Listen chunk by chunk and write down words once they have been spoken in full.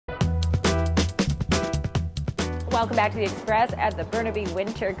Welcome back to the Express at the Burnaby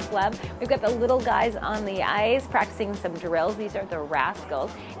Winter Club. We've got the little guys on the ice practicing some drills. These are the Rascals.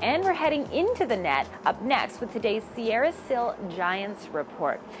 And we're heading into the net up next with today's Sierra Sil Giants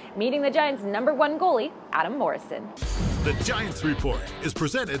Report. Meeting the Giants' #1 goalie, Adam Morrison. The Giants Report is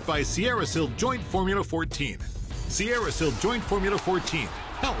presented by Sierra Sil Joint Formula 14. Sierra Sil Joint Formula 14.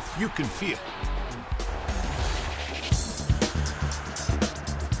 Health you can feel.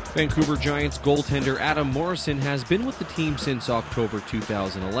 Vancouver Giants goaltender Adam Morrison has been with the team since October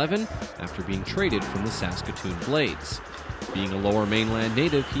 2011 after being traded from the Saskatoon Blades. Being a Lower Mainland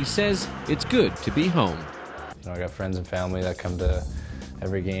native, he says it's good to be home. I got friends and family that come to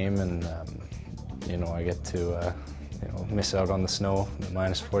every game, and I get to miss out on the snow, the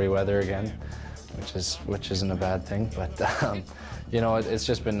 -40 weather again, which isn't a bad thing. But it's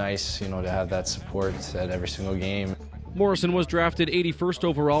just been nice, to have that support at every single game. Morrison was drafted 81st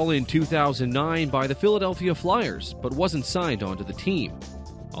overall in 2009 by the Philadelphia Flyers, but wasn't signed onto the team.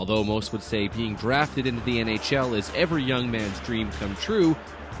 Although most would say being drafted into the NHL is every young man's dream come true,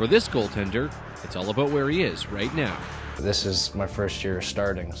 for this goaltender, it's all about where he is right now. This is my first year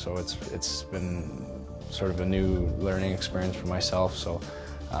starting, so it's been sort of a new learning experience for myself. So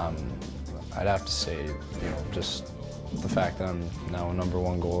I'd have to say, just the fact that I'm now a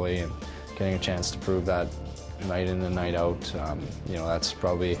 #1 goalie and getting a chance to prove that night in and night out, that's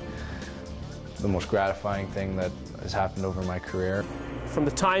probably the most gratifying thing that has happened over my career. From the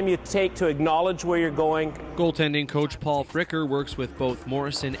time you take to acknowledge where you're going. Goaltending coach Paul Fricker works with both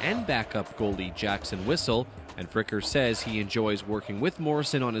Morrison and backup goalie Jackson Whistle, and Fricker says he enjoys working with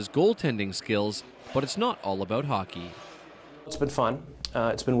Morrison on his goaltending skills, but it's not all about hockey. It's been fun.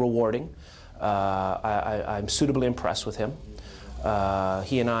 It's been rewarding. I'm suitably impressed with him.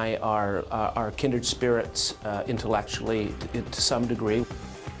 He and I are kindred spirits intellectually to some degree.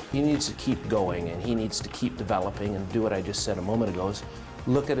 He needs to keep going, and he needs to keep developing and do what I just said a moment ago, is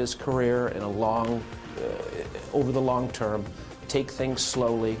look at his career in over the long term, take things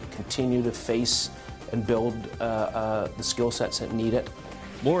slowly, continue to face and build the skill sets that need it.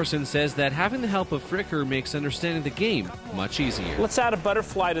 Morrison says that having the help of Fricker makes understanding the game much easier. Let's add a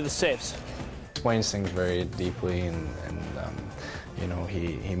butterfly to the saves. Explains things very deeply, and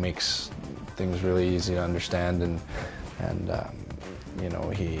he makes things really easy to understand, and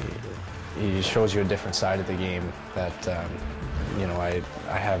he shows you a different side of the game that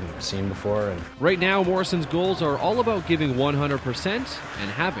I haven't seen before. And right now, Morrison's goals are all about giving 100%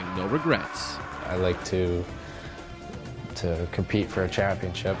 and having no regrets. I like to compete for a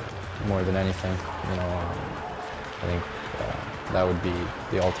championship more than anything. I think that would be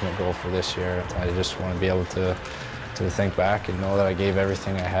the ultimate goal for this year. I just want to be able to think back and know that I gave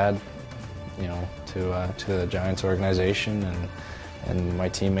everything I had, to the Giants organization and my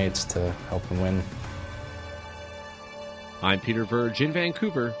teammates to help them win. I'm Peter Verge in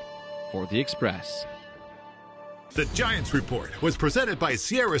Vancouver for The Express. The Giants Report was presented by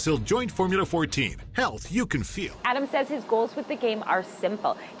Sierra Sil Joint Formula 14. Health you can feel. Adam says his goals with the game are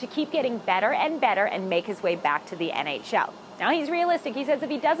simple: to keep getting better and make his way back to the NHL. Now, he's realistic. He says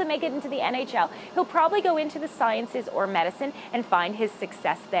if he doesn't make it into the NHL, he'll probably go into the sciences or medicine and find his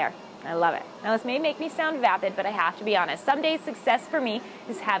success there. I love it. Now, this may make me sound vapid, but I have to be honest. Some days success for me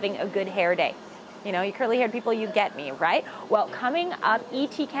is having a good hair day. You curly-haired people, you get me, right? Well, coming up,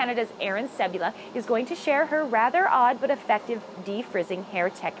 ET Canada's Erin Cebula is going to share her rather odd but effective defrizzing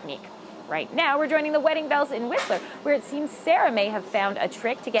hair technique. Right now, we're joining the Wedding Bells in Whistler, where it seems Sarah may have found a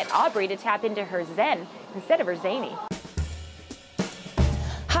trick to get Aubrey to tap into her zen instead of her zany.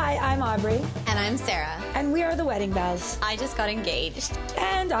 Hi, I'm Aubrey. And I'm Sarah. And we are the Wedding Bells. I just got engaged.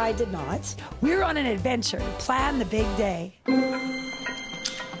 And I did not. We're on an adventure to plan the big day.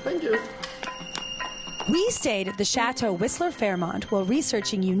 Thank you. We stayed at the Chateau Whistler Fairmont while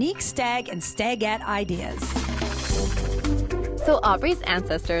researching unique stag and stagette ideas. So Aubrey's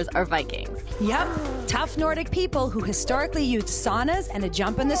ancestors are Vikings. Yep, tough Nordic people who historically used saunas and a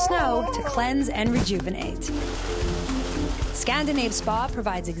jump in the snow to cleanse and rejuvenate. Scandinave Spa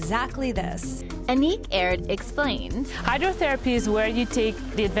provides exactly this. Anik Erd explained. Hydrotherapy is where you take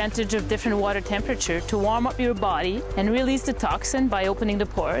the advantage of different water temperature to warm up your body and release the toxin by opening the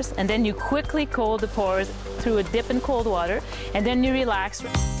pores, and then you quickly cool the pores through a dip in cold water, and then you relax.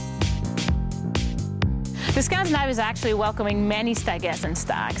 The Scandinave is actually welcoming many stagettes and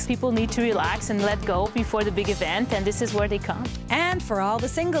stags. People need to relax and let go before the big event, and this is where they come. And for all the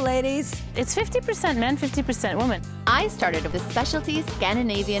single ladies, it's 50% men, 50% women. I started with a specialty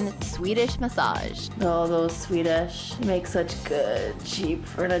Scandinavian Swedish massage. Oh, those Swedish make such good, cheap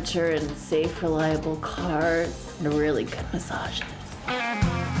furniture and safe, reliable cars and really good massages.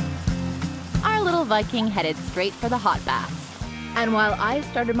 Our little Viking headed straight for the hot baths. And while I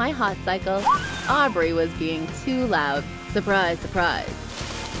started my hot cycle, Aubrey was being too loud. Surprise, surprise.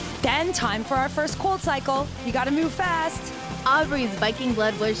 Then time for our first cold cycle. You gotta move fast. Aubrey's Viking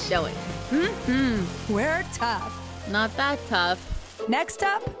blood was showing. We're tough. Not that tough. Next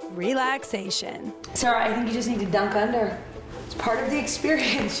up, relaxation. Sarah, I think you just need to dunk under. It's part of the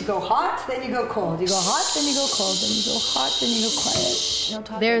experience. You go hot, then you go cold. You go hot, then you go cold. Then you go hot, then you go quiet. No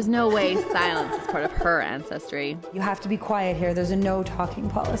talking. There's no way silence is part of her ancestry. You have to be quiet here. There's a no talking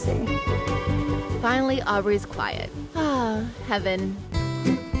policy. Finally, Aubrey's quiet. Ah, heaven.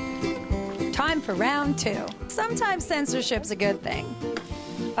 Time for round 2. Sometimes censorship's a good thing.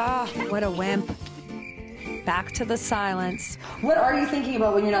 Ah, what a wimp. Back to the silence. What are you thinking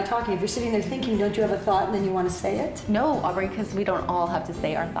about when you're not talking? If you're sitting there thinking, don't you have a thought and then you want to say it? No, Aubrey, because we don't all have to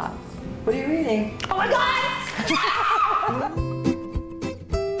say our thoughts. What are you reading? Oh my God!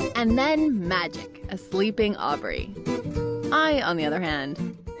 And then magic, a sleeping Aubrey. I, on the other hand.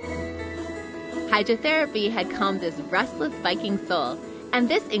 Hydrotherapy had calmed this restless Viking soul, and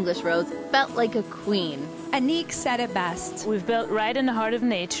this English rose felt like a queen. Anik said it best. We've built right in the heart of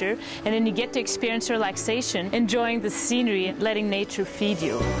nature, and then you get to experience relaxation, enjoying the scenery and letting nature feed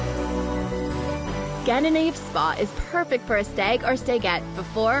you. Scandinave Spa is perfect for a stag or stagette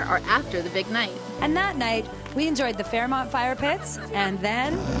before or after the big night. And that night, we enjoyed the Fairmont fire pits, and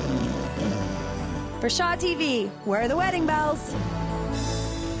then for Shaw TV, where are the wedding bells?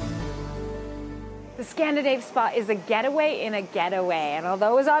 The Scandinave Spa is a getaway in a getaway, and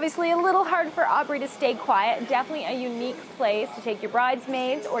although it was obviously a little hard for Aubrey to stay quiet, definitely a unique place to take your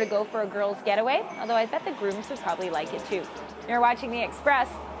bridesmaids or to go for a girls' getaway, although I bet the grooms would probably like it too. You're watching The Express,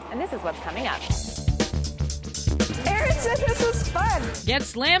 and this is what's coming up. Erin said this was fun. Get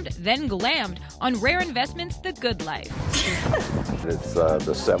slammed, then glammed on Rare Investments' The Good Life. It's the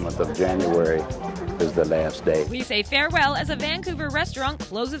 7th of January is the last day. We say farewell as a Vancouver restaurant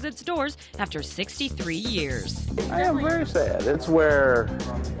closes its doors after 63 years. I am very sad. It's where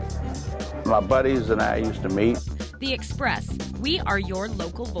my buddies and I used to meet. The Express. We are your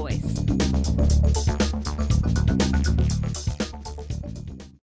local voice.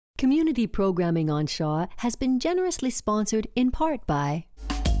 Community programming on Shaw has been generously sponsored in part by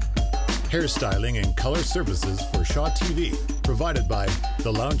Hairstyling and color services for Shaw TV, provided by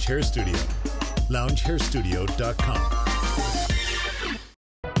The Lounge Hair Studio. LoungeHairStudio.com.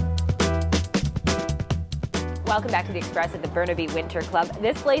 Welcome back to The Express at the Burnaby Winter Club.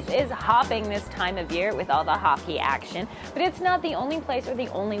 This place is hopping this time of year with all the hockey action, but it's not the only place or the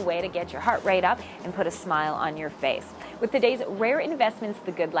only way to get your heart rate up and put a smile on your face. With today's Rare Investments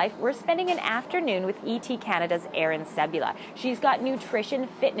The Good Life, we're spending an afternoon with ET Canada's Erin Cebula. She's got nutrition,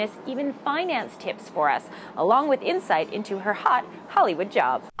 fitness, even finance tips for us, along with insight into her hot Hollywood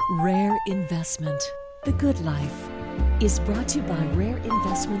job. Rare Investment The Good Life is brought to you by Rare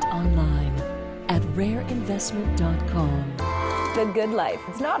Investment Online at rareinvestment.com. The Good Life.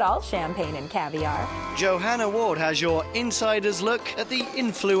 It's not all champagne and caviar. Johanna Ward has your insider's look at the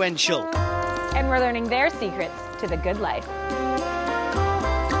influential. And we're learning their secrets to the good life.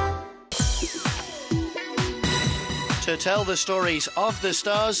 To tell the stories of the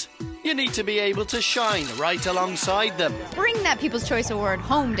stars, you need to be able to shine right alongside them. Bring that People's Choice Award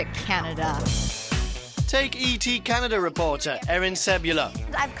home to Canada. Take ET Canada reporter Erin Cebula.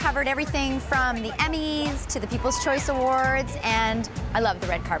 I've covered everything from the Emmys to the People's Choice Awards, and I love the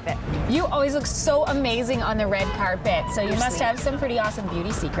red carpet. You always look so amazing on the red carpet, so you must have some pretty awesome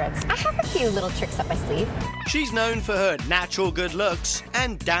beauty secrets. I have a few little tricks up my sleeve. She's known for her natural good looks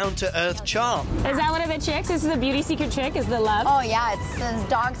and down-to-earth charm. Is that one of the tricks? This is the beauty secret trick, is the love? Oh yeah, it's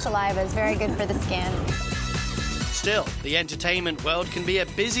dog saliva. It's very good for the skin. Still, the entertainment world can be a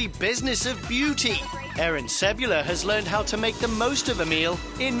busy business of beauty. Erin Cebula has learned how to make the most of a meal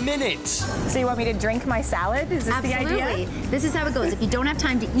in minutes. So you want me to drink my salad? Is this Absolutely. the idea? This is how it goes. If you don't have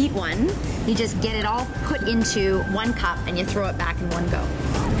time to eat one, you just get it all put into one cup and you throw it back in one go.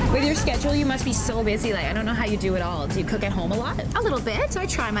 With your schedule, you must be so busy. Like, I don't know how you do it all. Do you cook at home a lot? A little bit. I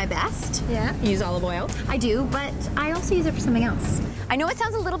try my best. Yeah. You use olive oil? I do, but I also use it for something else. I know it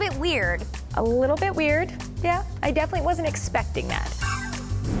sounds a little bit weird. A little bit weird? Yeah, I definitely wasn't expecting that.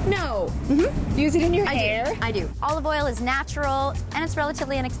 No. Use it in your hair? I do. Olive oil is natural and it's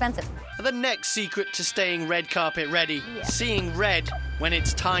relatively inexpensive. The next secret to staying red carpet ready, seeing red when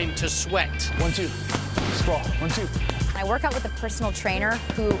it's time to sweat. 1, 2. Sprawl. 1, 2. I work out with a personal trainer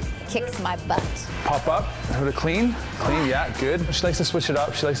who kicks my butt. Pop up, have it clean, yeah, good. She likes to switch it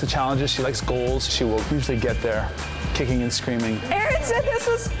up, she likes the challenges, she likes goals. She will usually get there kicking and screaming. Erin said this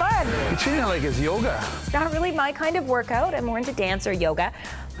was fun. You're treating it like it's yoga. It's not really my kind of workout. I'm more into dance or yoga.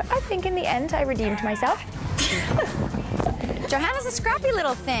 I think in the end I redeemed myself. Johanna's a scrappy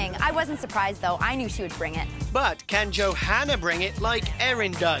little thing. I wasn't surprised, though. I knew she would bring it. But can Johanna bring it like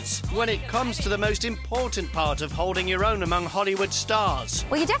Erin does when it comes to the most important part of holding your own among Hollywood stars?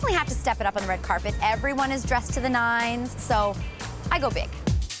 Well, you definitely have to step it up on the red carpet. Everyone is dressed to the nines, so I go big.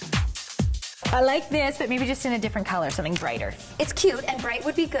 I like this, but maybe just in a different color, something brighter. It's cute and bright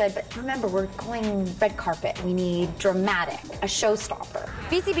would be good, but remember, we're going red carpet. We need dramatic, a showstopper.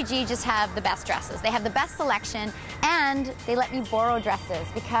 BCBG just have the best dresses. They have the best selection, and they let me borrow dresses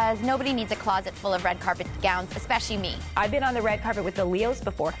because nobody needs a closet full of red carpet gowns, especially me. I've been on the red carpet with the Leos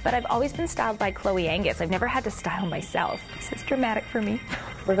before, but I've always been styled by Chloe Angus. I've never had to style myself. This is dramatic for me.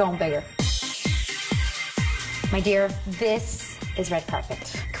 We're going bigger. My dear, this is red carpet.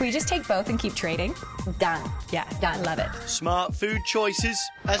 Can we just take both and keep trading? Done. Yeah, done. Love it. Smart food choices,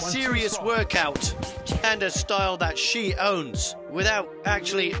 a serious workout, and a style that she owns without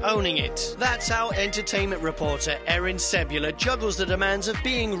actually owning it. That's how entertainment reporter Erin Cebula juggles the demands of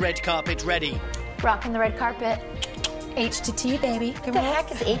being red carpet ready. Rocking the red carpet. H to T, baby. What the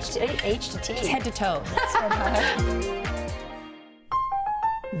heck is H to T? It's head to toe.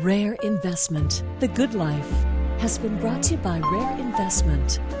 Rare Investment, The Good Life, has been brought to you by Rare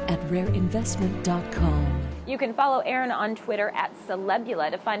Investment at rareinvestment.com. You can follow Erin on Twitter at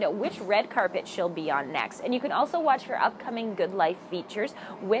Celebula to find out which red carpet she'll be on next. And you can also watch her upcoming Good Life features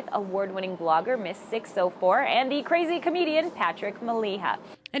with award-winning blogger Miss 604 and the crazy comedian Patrick Maliha.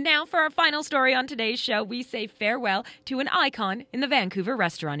 And now for our final story on today's show, we say farewell to an icon in the Vancouver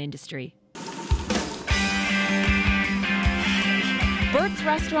restaurant industry. Bert's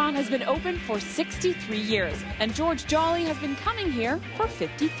restaurant has been open for 63 years, and George Jolly has been coming here for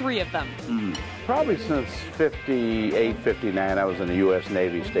 53 of them. Probably since 58, 59, I was in the U.S.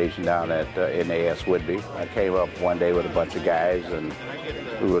 Navy station down at NAS Whidbey. I came up one day with a bunch of guys, and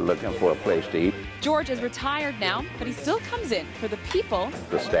we were looking for a place to eat. George is retired now, but he still comes in for the people.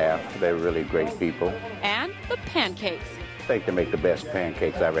 The staff, they're really great people. And the pancakes. I think they make the best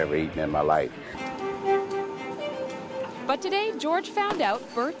pancakes I've ever eaten in my life. But today, George found out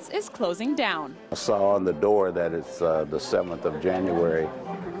Bert's is closing down. I saw on the door that it's the 7th of January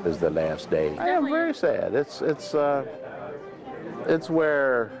is the last day. I am very sad. It's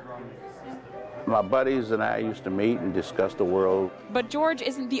where my buddies and I used to meet and discuss the world. But George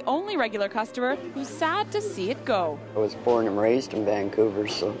isn't the only regular customer who's sad to see it go. I was born and raised in Vancouver,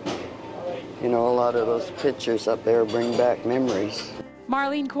 so, you know, a lot of those pictures up there bring back memories.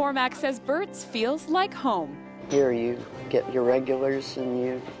 Marlene Cormack says Bert's feels like home. Here you get your regulars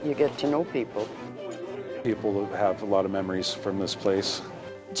and you get to know people. People have a lot of memories from this place.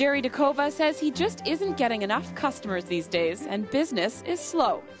 Jerry Dakova says he just isn't getting enough customers these days and business is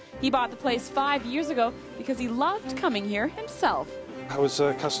slow. He bought the place 5 years ago because he loved coming here himself. I was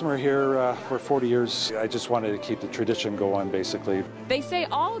a customer here for 40 years. I just wanted to keep the tradition going, basically. They say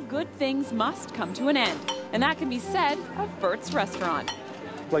all good things must come to an end, and that can be said of Bert's restaurant.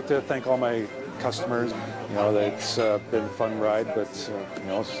 I'd like to thank all my customers. You know, it's been a fun ride, but you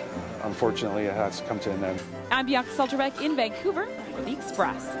know, unfortunately it has come to an end. I'm Bianca Solterbeck in Vancouver for The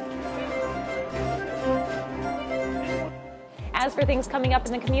Express. As for things coming up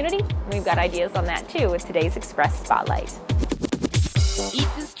in the community, we've got ideas on that too with today's Express Spotlight. Eat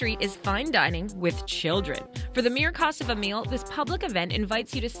the Street is fine dining with children. For the mere cost of a meal, this public event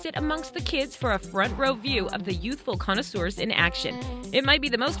invites you to sit amongst the kids for a front row view of the youthful connoisseurs in action. It might be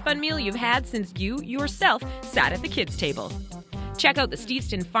the most fun meal you've had since you yourself sat at the kids' table. Check out the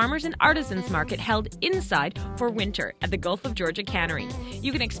Steveston Farmers and Artisans Market held inside for winter at the Gulf of Georgia Cannery.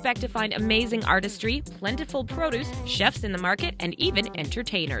 You can expect to find amazing artistry, plentiful produce, chefs in the market, and even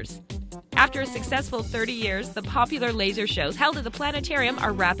entertainers. After a successful 30 years, the popular laser shows held at the planetarium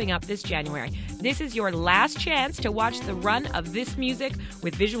are wrapping up this January. This is your last chance to watch the run of this music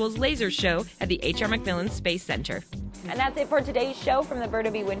with Visuals Laser Show at the H.R. MacMillan Space Center. And that's it for today's show from the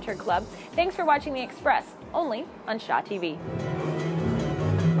Burnaby Winter Club. Thanks for watching The Express, only on Shaw TV.